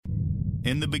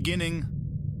In the beginning,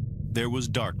 there was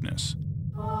darkness.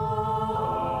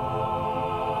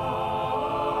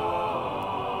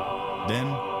 Then,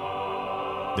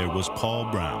 there was Paul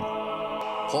Brown.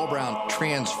 Paul Brown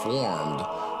transformed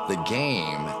the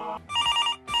game.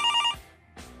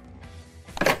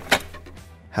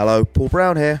 Hello, Paul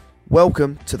Brown here.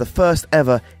 Welcome to the first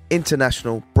ever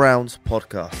International Browns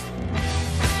podcast.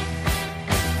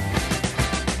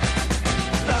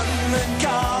 London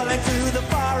calling to the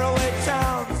faraway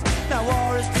towns. Now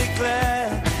war is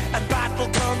declared and battle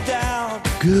come down.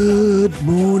 Good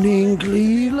morning,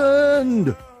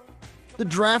 Cleveland. The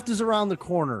draft is around the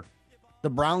corner. The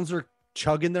Browns are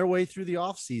chugging their way through the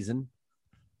offseason.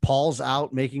 Paul's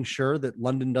out making sure that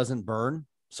London doesn't burn.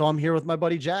 So I'm here with my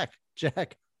buddy Jack.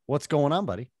 Jack, what's going on,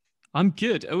 buddy? I'm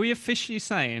good. Are we officially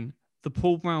saying the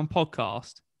Paul Brown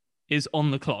podcast is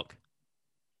on the clock?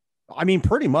 I mean,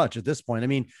 pretty much at this point. I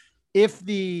mean, if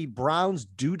the Browns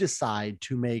do decide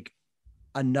to make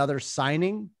another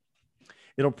signing,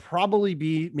 it'll probably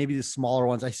be maybe the smaller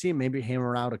ones. I see him maybe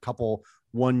hammer out a couple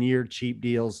 1-year cheap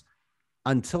deals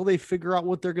until they figure out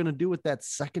what they're going to do with that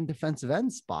second defensive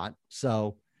end spot.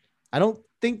 So I don't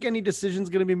think any decision is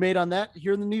going to be made on that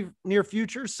here in the near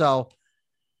future. So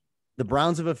the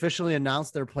Browns have officially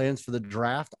announced their plans for the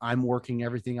draft. I'm working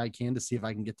everything I can to see if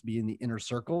I can get to be in the inner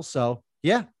circle. So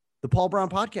yeah, the Paul Brown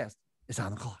podcast is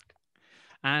on the clock.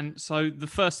 And so the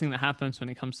first thing that happens when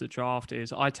it comes to the draft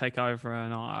is I take over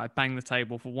and I bang the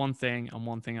table for one thing and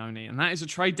one thing only, and that is a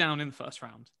trade down in the first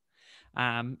round.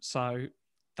 So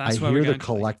that's where I hear we're the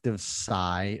collective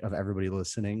sigh of everybody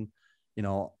listening. You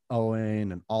know,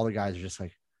 Owen and all the guys are just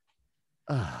like,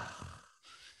 ah.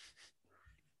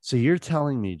 So you're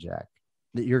telling me, Jack,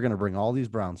 that you're going to bring all these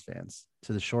Browns fans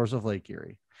to the shores of Lake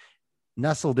Erie,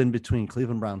 nestled in between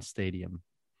Cleveland Browns Stadium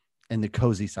and the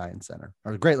Cozy Science Center,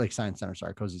 or the Great Lakes Science Center.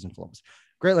 Sorry, Cozy's in Columbus.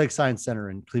 Great Lakes Science Center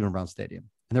and Cleveland Browns Stadium.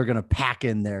 And they're going to pack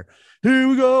in there. Here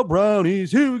we go,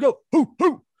 Brownies. Here we go. Hoo,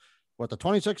 hoo. What, the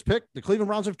 26th pick, the Cleveland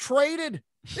Browns have traded.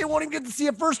 They won't even get to see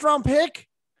a first-round pick.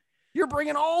 You're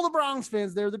bringing all the Browns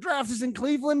fans there. The draft is in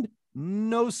Cleveland.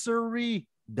 No, sirree.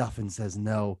 Duffin says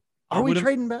no. Are we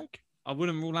trading back? I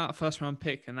wouldn't rule out a first-round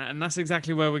pick, and that's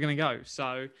exactly where we're going to go.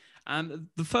 So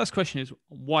the first question is,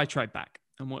 why trade back?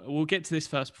 And we'll get to this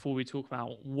first before we talk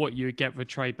about what you would get for a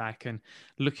trade back and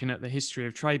looking at the history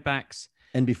of trade backs.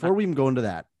 And before we even go into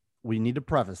that, we need to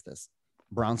preface this.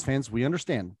 Browns fans, we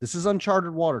understand this is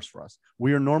uncharted waters for us.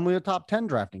 We are normally a top 10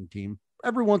 drafting team.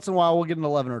 Every once in a while, we'll get an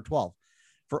 11 or 12.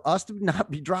 For us to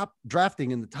not be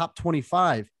drafting in the top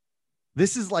 25,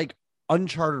 this is like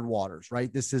uncharted waters,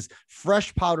 right? This is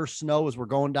fresh powder snow as we're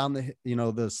going down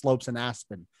the slopes in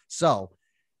Aspen. So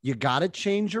you got to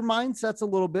change your mindsets a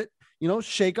little bit,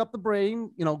 shake up the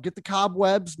brain, get the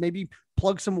cobwebs, maybe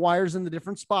plug some wires in the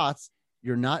different spots.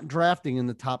 You're not drafting in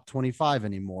the top 25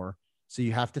 anymore. So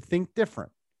you have to think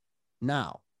different.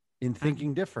 Now, in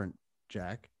thinking different,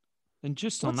 Jack, and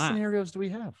just what on that, scenarios do we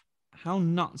have? How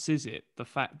nuts is it, the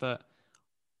fact that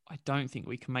I don't think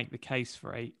we can make the case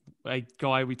for a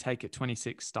guy we take at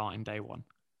 26 starting day one?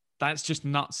 That's just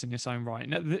nuts in its own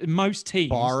right. Most teams,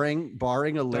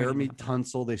 barring a Laramie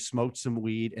Tunsil, they smoked some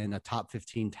weed and a top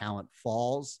 15 talent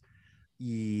falls.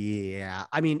 Yeah.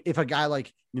 I mean, if a guy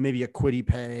like maybe a Quiddy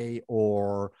Pay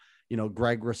or,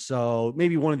 Greg Rousseau,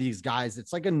 maybe one of these guys,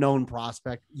 it's like a known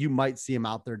prospect. You might see him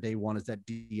out there day one as that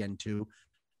DN2.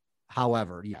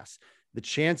 However, yes, the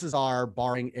chances are,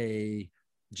 barring a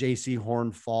JC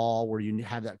Horn fall where you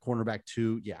have that cornerback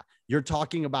too. Yeah. You're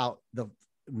talking about the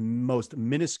most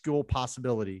minuscule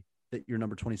possibility that your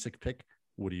number 26 pick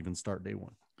would even start day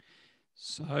one.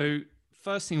 So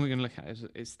first thing we're going to look at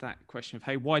is that question of,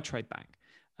 hey, why trade back?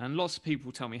 And lots of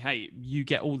people tell me, hey, you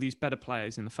get all these better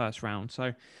players in the first round.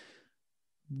 So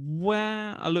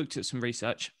where I looked at some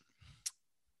research,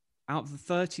 out of the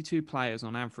 32 players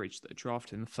on average that are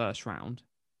drafted in the first round,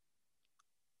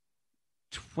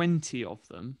 20 of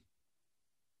them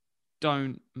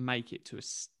don't make it to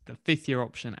the fifth-year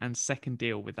option and second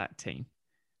deal with that team.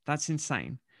 That's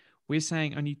insane. We're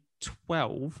saying only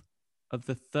 12 of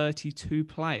the 32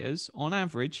 players on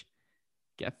average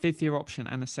get a fifth-year option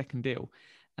and a second deal.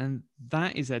 And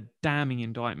that is a damning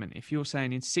indictment. If you're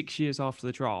saying in 6 years after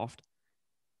the draft,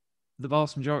 the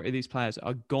vast majority of these players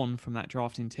are gone from that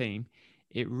drafting team,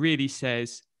 it really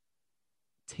says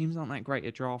teams aren't that great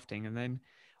at drafting. And then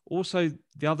also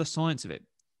the other science of it,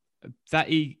 that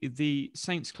the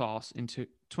Saints class into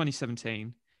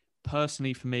 2017,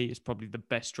 personally for me, is probably the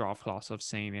best draft class I've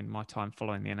seen in my time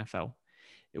following the NFL.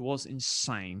 It was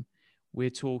insane. We're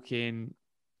talking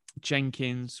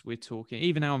Jenkins, we're talking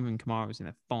even Alvin Kamara was in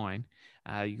there fine.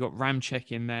 You got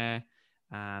Ramczyk in there.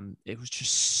 It was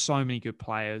just so many good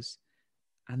players,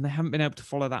 and they haven't been able to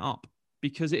follow that up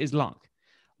because it is luck.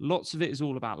 Lots of it is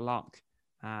all about luck.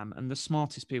 And the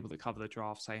smartest people that cover the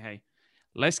draft say, hey,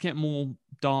 let's get more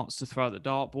darts to throw at the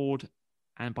dartboard.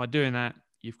 And by doing that,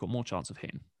 you've got more chance of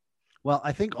hitting. Well,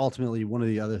 I think ultimately one of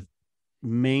the other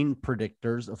main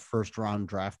predictors of first round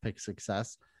draft pick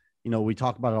success, we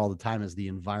talk about it all the time, is the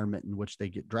environment in which they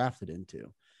get drafted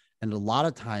into. And a lot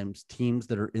of times teams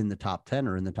that are in the top 10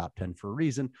 are in the top 10 for a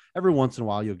reason. Every once in a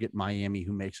while, you'll get Miami,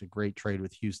 who makes a great trade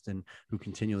with Houston, who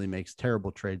continually makes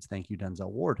terrible trades. Thank you,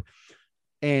 Denzel Ward.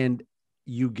 And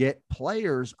you get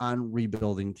players on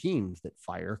rebuilding teams that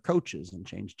fire coaches and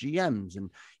change GMs. And,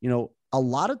 a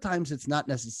lot of times it's not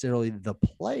necessarily the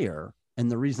player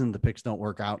and the reason the picks don't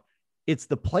work out. It's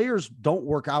the players don't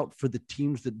work out for the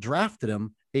teams that drafted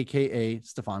him, AKA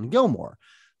Stephon Gilmore.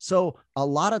 So a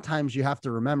lot of times you have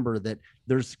to remember that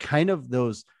there's kind of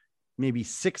those maybe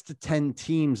 6 to 10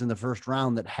 teams in the first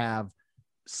round that have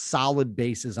solid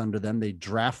bases under them. They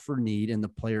draft for need and the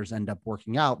players end up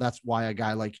working out. That's why a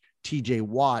guy like TJ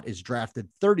Watt is drafted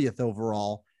 30th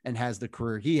overall and has the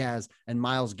career he has, and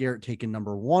Myles Garrett taken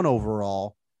number 1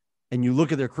 overall. And you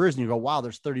look at their careers and you go, wow,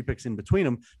 there's 30 picks in between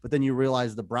them. But then you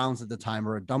realize the Browns at the time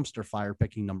are a dumpster fire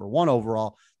picking number 1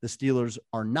 overall. The Steelers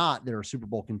are not. They're a Super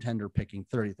Bowl contender picking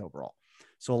 30th overall.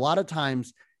 So a lot of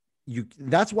times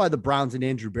that's why the Browns and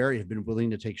Andrew Berry have been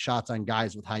willing to take shots on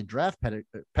guys with high draft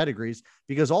pedigrees,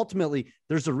 because ultimately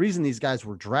there's a reason these guys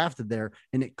were drafted there.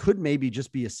 And it could maybe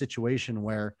just be a situation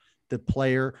where the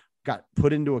player got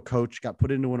put into a coach, got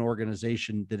put into an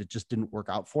organization that it just didn't work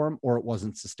out for him, or it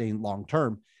wasn't sustained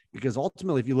long-term. Because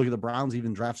ultimately, if you look at the Browns,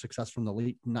 even draft success from the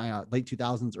late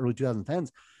 2000s, early 2010s,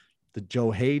 the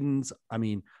Joe Haydens,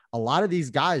 a lot of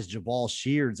these guys, Jabal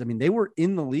Sheards, they were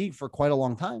in the league for quite a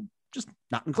long time, just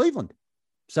not in Cleveland.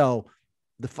 So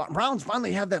the Browns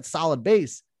finally have that solid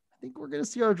base. I think we're going to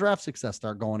see our draft success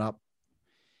start going up.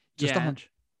 Just a hunch.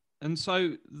 And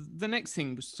so the next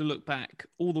thing was to look back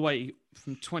all the way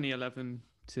from 2011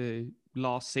 to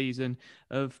last season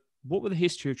of what were the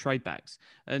history of trade backs.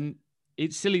 And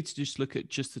it's silly to just look at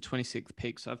just the 26th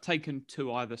pick. So I've taken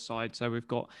 2 either side. So we've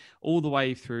got all the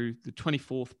way through the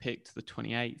 24th pick to the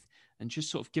 28th, and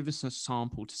just sort of give us a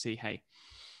sample to see, hey,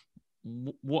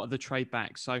 what are the trade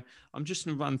backs? So I'm just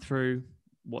going to run through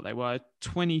what they were.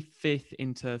 25th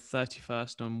into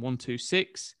 31st on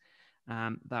 126.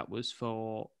 That was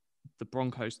for the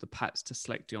Broncos, the Pats to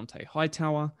select Deontay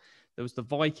Hightower. There was the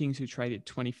Vikings who traded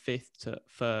 25th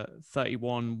for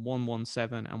 31,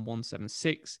 117, and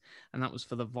 176. And that was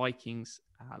for the Vikings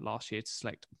last year to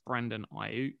select Brandon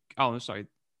Ayuk. Oh, sorry.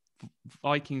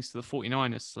 Vikings to the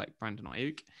 49ers to select Brandon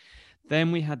Ayuk.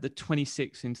 Then we had the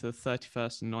 26th into the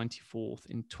 31st and 94th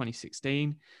in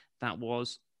 2016. That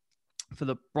was for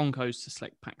the Broncos to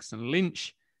select Paxton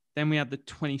Lynch. Then we had the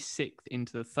 26th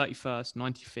into the 31st,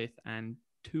 95th, and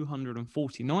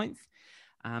 249th.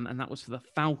 And that was for the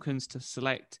Falcons to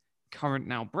select current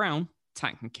now Brown,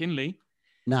 Takk McKinley.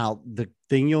 Now, the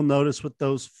thing you'll notice with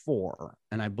those 4,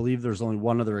 and I believe there's only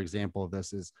one other example of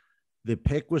this, is the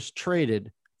pick was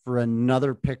traded for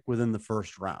another pick within the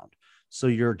first round. So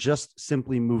you're just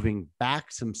simply moving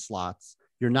back some slots.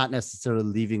 You're not necessarily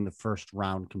leaving the first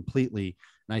round completely.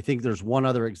 And I think there's one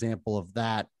other example of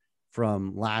that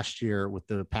from last year with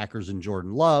the Packers and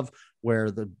Jordan Love, where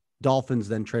the Dolphins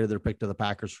then traded their pick to the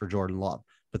Packers for Jordan Love.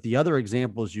 But the other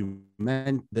examples you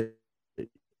meant that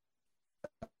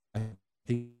I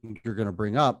think you're going to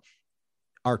bring up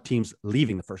are teams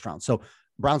leaving the first round. So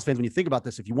Browns fans, when you think about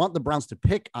this, if you want the Browns to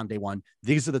pick on day 1,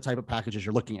 these are the type of packages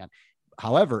you're looking at.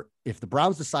 However, if the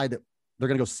Browns decide that they're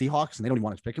going to go Seahawks and they don't even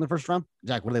want to pick in the first round,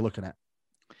 Jack, what are they looking at?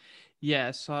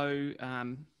 Yeah, so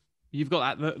you've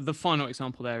got that. The final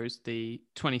example there is the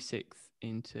 26th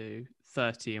into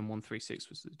 30 and 136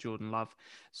 was the Jordan Love.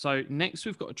 So next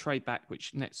we've got a trade back,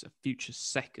 which nets a future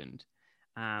second.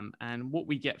 And what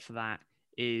we get for that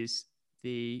is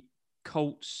the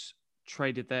Colts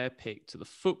traded their pick to the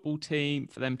football team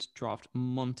for them to draft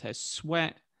Montez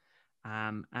Sweat.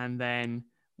 And then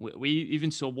we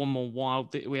even saw one more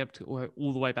wild. We have to go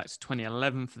all the way back to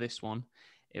 2011 for this one.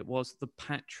 It was the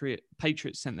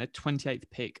Patriots sent their 28th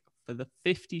pick for the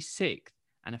 56th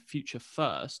and a future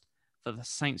first for the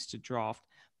Saints to draft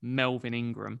Melvin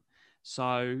Ingram.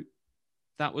 So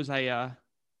that was a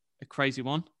crazy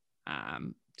one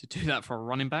to do that for a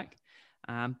running back.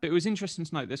 But it was interesting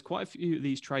to note there's quite a few of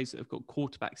these trades that have got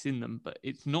quarterbacks in them, but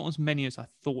it's not as many as I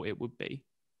thought it would be.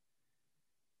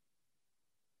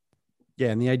 Yeah,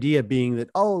 and the idea being that,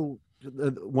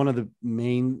 one of the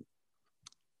main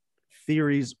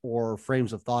theories or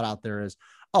frames of thought out there is,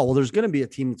 oh, well, there's going to be a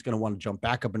team that's going to want to jump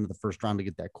back up into the first round to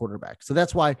get that quarterback. So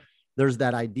that's why there's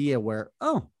that idea where,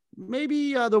 oh,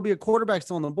 maybe there'll be a quarterback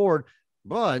still on the board,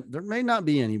 but there may not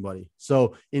be anybody.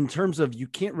 So in terms of, you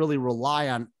can't really rely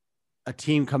on a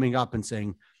team coming up and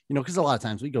saying, because a lot of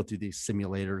times we go through these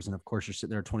simulators, and of course you're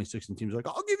sitting there 26 and teams are like,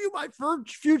 I'll give you my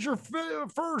future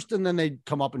first. And then they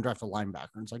come up and draft a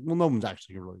linebacker. And it's like, well, no one's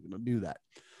actually really going to do that.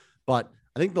 But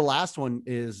I think the last one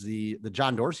is the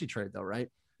John Dorsey trade though, right?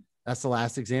 That's the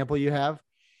last example you have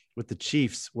with the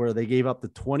Chiefs, where they gave up the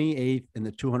 28th and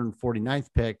the 249th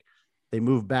pick. They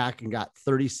moved back and got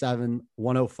 37,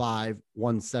 105,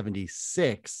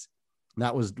 176. And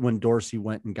that was when Dorsey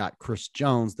went and got Chris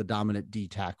Jones, the dominant D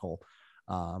tackle,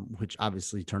 which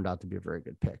obviously turned out to be a very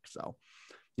good pick. So,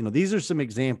 these are some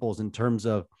examples in terms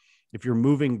of if you're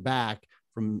moving back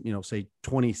from, say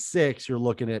 26, you're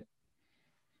looking at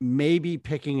maybe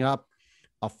picking up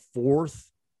a fourth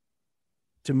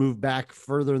to move back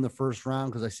further in the first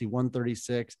round, because I see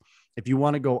 136. If you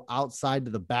want to go outside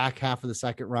to the back half of the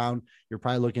second round, you're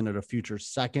probably looking at a future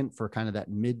second for kind of that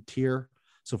mid tier.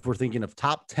 So if we're thinking of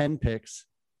top 10 picks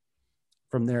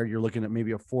from there, you're looking at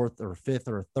maybe a fourth or a fifth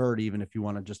or a third, even if you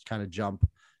want to just kind of jump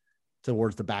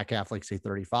towards the back half, like say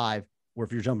 35, or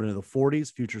if you're jumping into the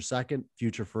 40s, future second,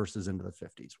 future first is into the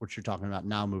 50s, which you're talking about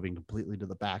now moving completely to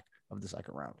the back of the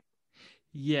second round.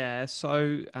 Yeah,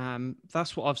 so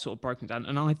that's what I've sort of broken down.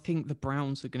 And I think the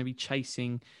Browns are going to be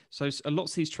chasing. So a lot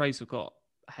of these trades have got,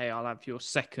 hey, I'll have your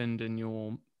second and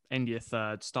your end of your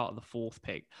third, start of the fourth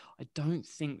pick. I don't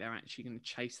think they're actually going to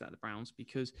chase that, the Browns,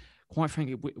 because quite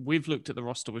frankly, we've looked at the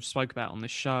roster, we've spoke about on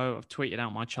this show, I've tweeted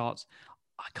out my charts.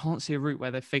 I can't see a route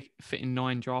where they're fitting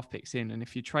 9 draft picks in. And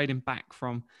if you're trading back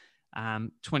from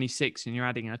 26 and you're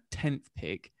adding a 10th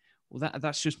pick, well,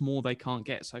 that's just more they can't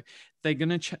get. So they're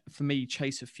going to, for me,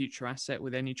 chase a future asset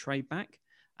with any trade back.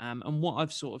 And what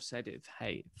I've sort of said is,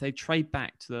 hey, if they trade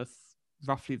back to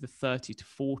roughly the 30 to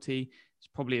 40, it's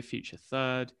probably a future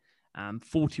third.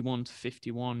 41 to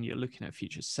 51, you're looking at a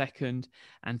future second.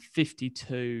 And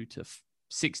 52 to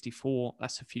 64,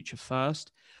 that's a future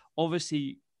first.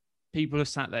 Obviously, people are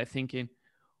sat there thinking,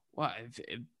 well,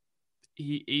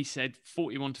 he said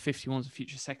 41 to 51 is a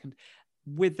future second.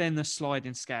 With then the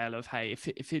sliding scale of, hey,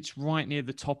 if it's right near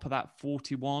the top of that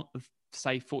 41, of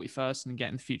say 41st and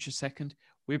getting the future second,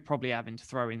 we're probably having to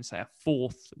throw in, say, a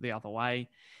fourth the other way.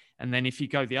 And then if you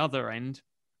go the other end,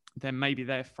 then maybe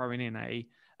they're throwing in a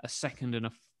second and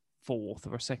a fourth,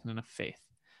 or a second and a fifth.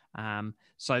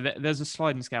 So there's a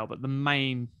sliding scale, but the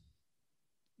main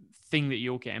thing that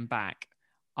you're getting back,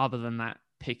 other than that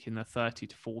pick in the 30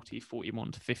 to 40,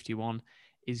 41 to 51,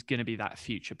 is going to be that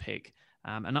future pick.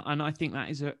 And I think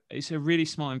that it's a really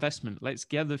smart investment. Let's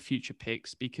get the future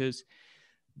picks, because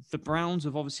the Browns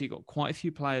have obviously got quite a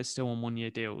few players still on 1-year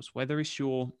deals, whether it's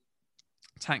your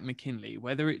Takk McKinley,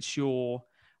 whether it's your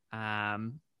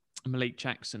Malik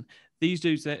Jackson. These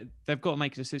dudes, they've got to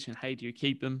make a decision. Hey, do you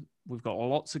keep them? We've got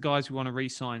lots of guys we want to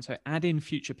re-sign. So add in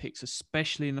future picks,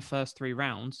 especially in the first 3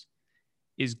 rounds,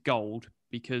 is gold,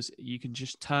 because you can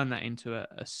just turn that into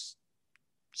a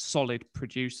solid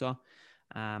producer.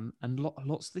 And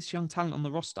lots of this young talent on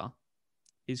the roster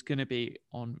is going to be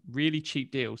on really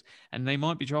cheap deals, and they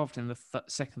might be drafted in the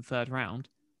second, third round.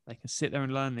 They can sit there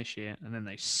and learn this year, and then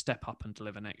they step up and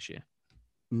deliver next year.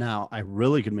 Now, I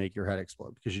really could make your head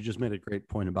explode, because you just made a great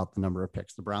point about the number of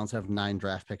picks. The Browns have 9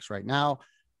 draft picks right now.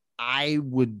 I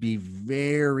would be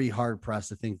very hard pressed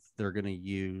to think they're going to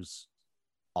use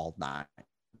all 9.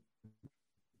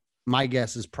 My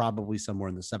guess is probably somewhere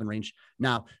in the 7 range.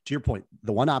 Now, to your point,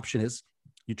 the one option is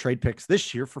you trade picks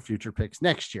this year for future picks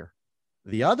next year.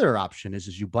 The other option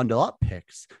is you bundle up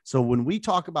picks. So when we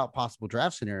talk about possible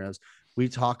draft scenarios, we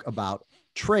talk about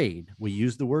trade. We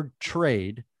use the word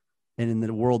trade. And in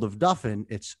the world of Duffin,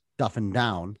 it's duffing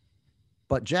down.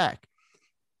 But Jack,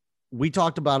 we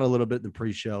talked about a little bit in the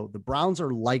pre-show. The Browns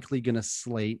are likely going to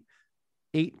slate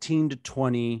 18 to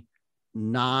 20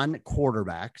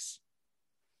 non-quarterbacks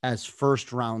as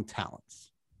first-round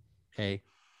talents. Okay.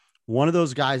 One of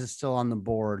those guys is still on the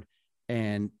board,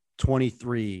 and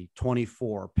 23,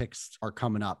 24 picks are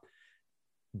coming up.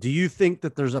 Do you think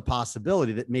that there's a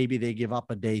possibility that maybe they give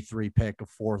up a day 3 pick, a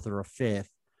 4th or a 5th,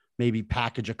 maybe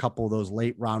package a couple of those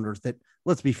late rounders that,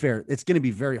 let's be fair, it's going to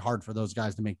be very hard for those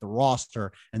guys to make the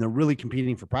roster, and they're really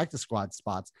competing for practice squad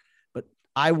spots. But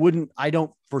I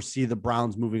don't foresee the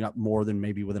Browns moving up more than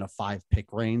maybe within a 5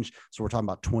 pick range. So we're talking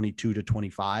about 22 to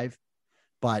 25.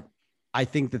 But I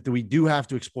think that we do have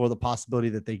to explore the possibility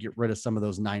that they get rid of some of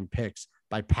those 9 picks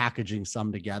by packaging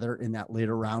some together in that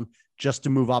later round, just to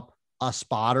move up a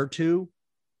spot or 2,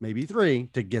 maybe 3,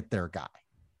 to get their guy.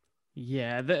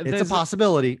 Yeah, It's a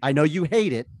possibility. I know you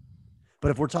hate it,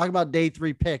 but if we're talking about day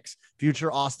 3 picks,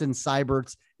 future Austin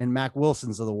Seiberts and Mac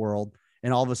Wilsons of the world,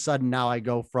 and all of a sudden now I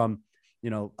go from,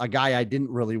 a guy I didn't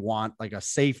really want, like a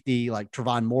safety, like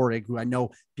Trevon Moehrig, who I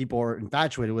know people are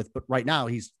infatuated with, but right now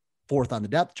he's 4th on the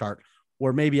depth chart,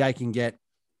 where maybe I can get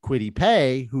Kwity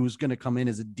Paye, who's going to come in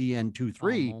as a DN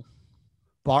 2-3.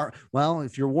 Well,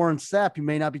 if you're Warren Sapp, you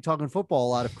may not be talking football a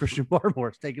lot if Christian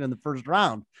Barmore is taken in the first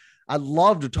round. I'd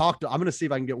love to I'm going to see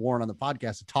if I can get Warren on the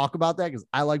podcast to talk about that, because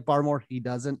I like Barmore. He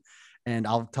doesn't. And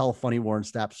I'll tell a funny Warren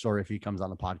Sapp story if he comes on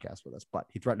the podcast with us, but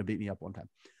he threatened to beat me up one time.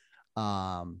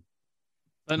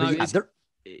 But no,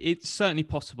 it's certainly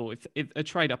possible. If a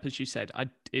trade up, as you said,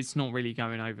 it's not really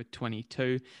going over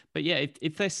 22. But yeah,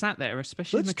 if they're sat there,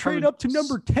 especially let's trade up to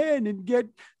number 10 and get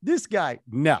this guy.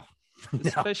 No.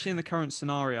 Especially in the current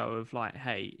scenario of like,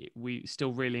 hey, we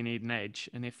still really need an edge.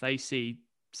 And if they say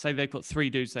they've got 3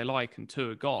 dudes they like and 2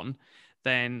 are gone,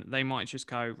 then they might just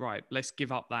go, right, let's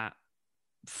give up that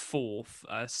 4th,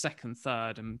 2nd,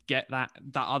 3rd, and get that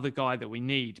other guy that we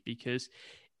need, because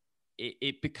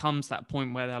it becomes that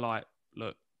point where they're like,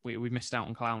 look, we missed out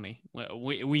on Clowney.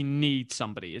 We need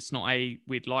somebody. It's not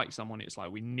we'd like someone. It's like,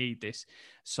 we need this.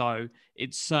 So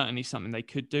it's certainly something they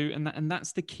could do. And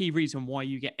that's the key reason why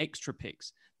you get extra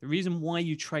picks. The reason why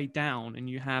you trade down and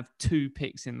you have 2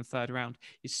 picks in the 3rd round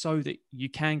is so that you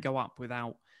can go up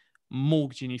without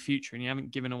mortgaging your future, and you haven't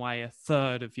given away a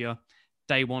 1/3 of your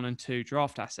day 1 and 2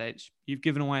 draft assets. You've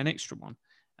given away an extra one.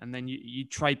 And then you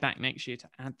trade back next year to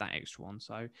add that extra one.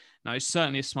 So, no, it's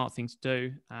certainly a smart thing to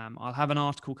do. I'll have an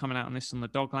article coming out on this on the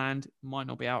Dogland. It might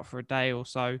not be out for a day or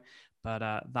so, but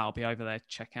that'll be over there.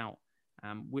 Check out.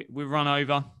 We run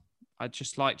over. I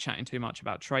just like chatting too much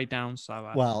about trade down.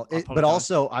 So, but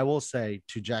also I will say,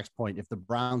 to Jack's point, if the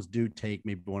Browns do take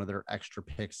maybe one of their extra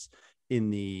picks in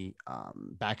the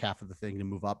back half of the thing to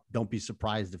move up, don't be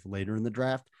surprised if later in the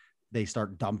draft they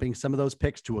start dumping some of those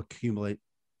picks to accumulate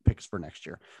picks for next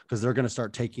year, because they're going to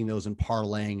start taking those and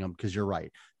parlaying them, because you're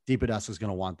right, DePodesta is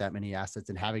going to want that many assets,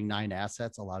 and having 9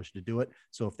 assets allows you to do it.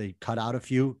 So if they cut out a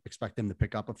few, expect them to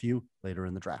pick up a few later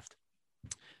in the draft.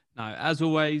 Now, as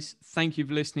always, thank you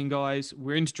for listening, guys.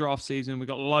 We're into draft season. We've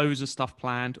got loads of stuff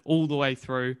planned all the way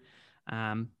through.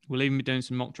 We'll even be doing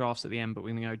some mock drafts at the end, but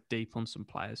we're going to go deep on some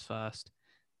players first.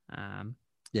 I'm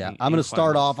going to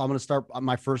start off. I'm going to start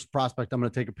my first prospect. I'm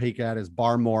going to take a peek at is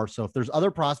Barmore. So if there's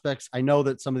other prospects, I know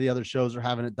that some of the other shows are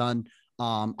having it done.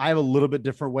 I have a little bit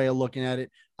different way of looking at it.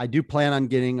 I do plan on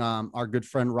getting our good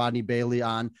friend Rodney Bailey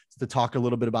on to talk a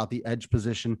little bit about the edge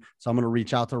position. So I'm going to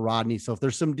reach out to Rodney. So if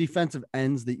there's some defensive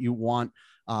ends that you want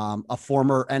a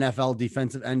former NFL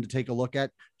defensive end to take a look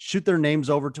at, shoot their names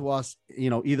over to us,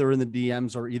 either in the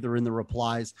DMs or either in the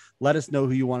replies. Let us know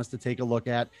who you want us to take a look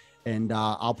at. And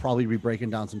I'll probably be breaking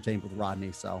down some tape with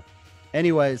Rodney. So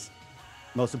anyways,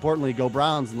 most importantly, go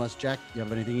Browns. Unless, Jack, you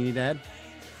have anything you need to add?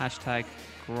 Hashtag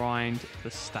grind the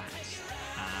stats.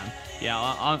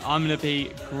 I'm going to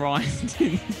be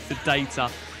grinding the data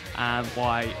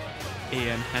by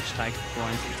Ian. Hashtag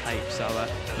grind the tape. So,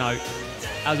 no,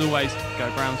 as always,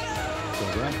 go Browns.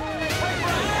 Go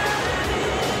Browns.